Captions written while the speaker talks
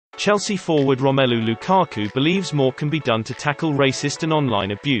Chelsea forward Romelu Lukaku believes more can be done to tackle racist and online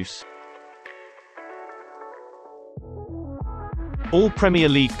abuse. All Premier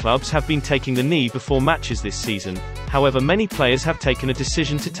League clubs have been taking the knee before matches this season, however many players have taken a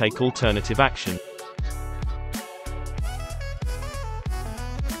decision to take alternative action.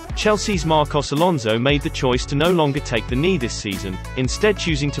 Chelsea's Marcos Alonso made the choice to no longer take the knee this season, instead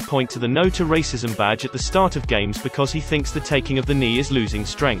choosing to point to the No to Racism badge at the start of games because he thinks the taking of the knee is losing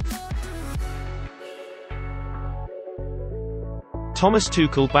strength. Thomas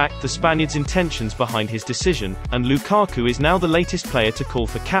Tuchel backed the Spaniard's intentions behind his decision, and Lukaku is now the latest player to call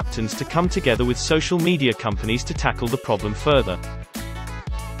for captains to come together with social media companies to tackle the problem further.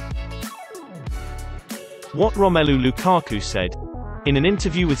 What Romelu Lukaku said. In an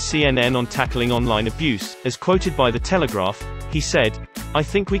interview with CNN on tackling online abuse, as quoted by The Telegraph, he said, "I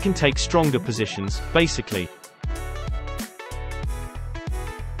think we can take stronger positions, basically.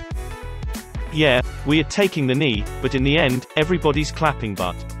 Yeah, we are taking the knee, but in the end, everybody's clapping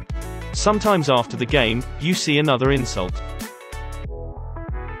butt. Sometimes after the game, you see another insult."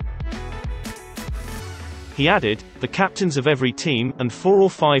 He added, "The captains of every team, and 4 or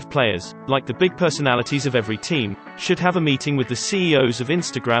 5 players, like the big personalities of every team, should have a meeting with the CEOs of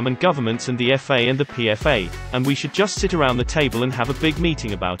Instagram and governments and the FA and the PFA, and we should just sit around the table and have a big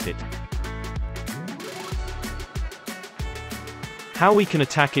meeting about it. How we can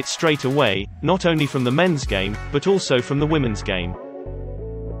attack it straight away, not only from the men's game, but also from the women's game.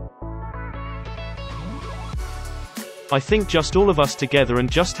 I think just all of us together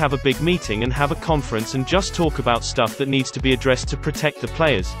and just have a big meeting and have a conference and just talk about stuff that needs to be addressed to protect the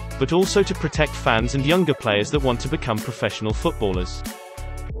players, but also to protect fans and younger players that want to become professional footballers.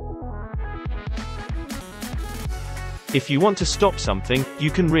 If you want to stop something,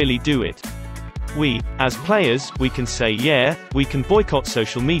 you can really do it. We, as players, we can say yeah, we can boycott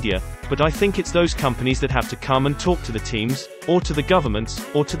social media, but I think it's those companies that have to come and talk to the teams, or to the governments,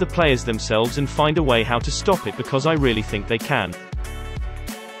 or to the players themselves and find a way how to stop it because I really think they can.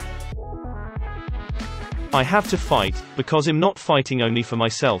 I have to fight, because I'm not fighting only for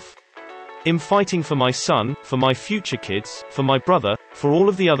myself. I'm fighting for my son, for my future kids, for my brother, for all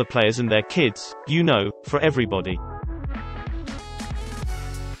of the other players and their kids, you know, for everybody.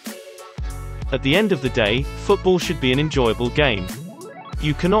 At the end of the day, football should be an enjoyable game.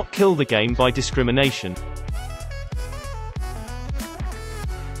 You cannot kill the game by discrimination.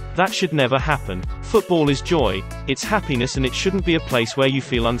 That should never happen. Football is joy, it's happiness, and it shouldn't be a place where you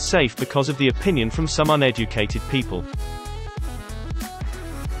feel unsafe because of the opinion from some uneducated people."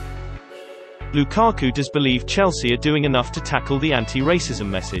 Lukaku does believe Chelsea are doing enough to tackle the anti-racism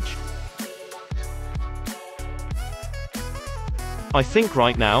message. "I think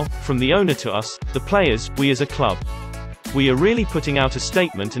right now, from the owner to us, the players, we as a club, we are really putting out a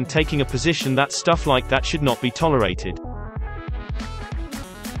statement and taking a position that stuff like that should not be tolerated.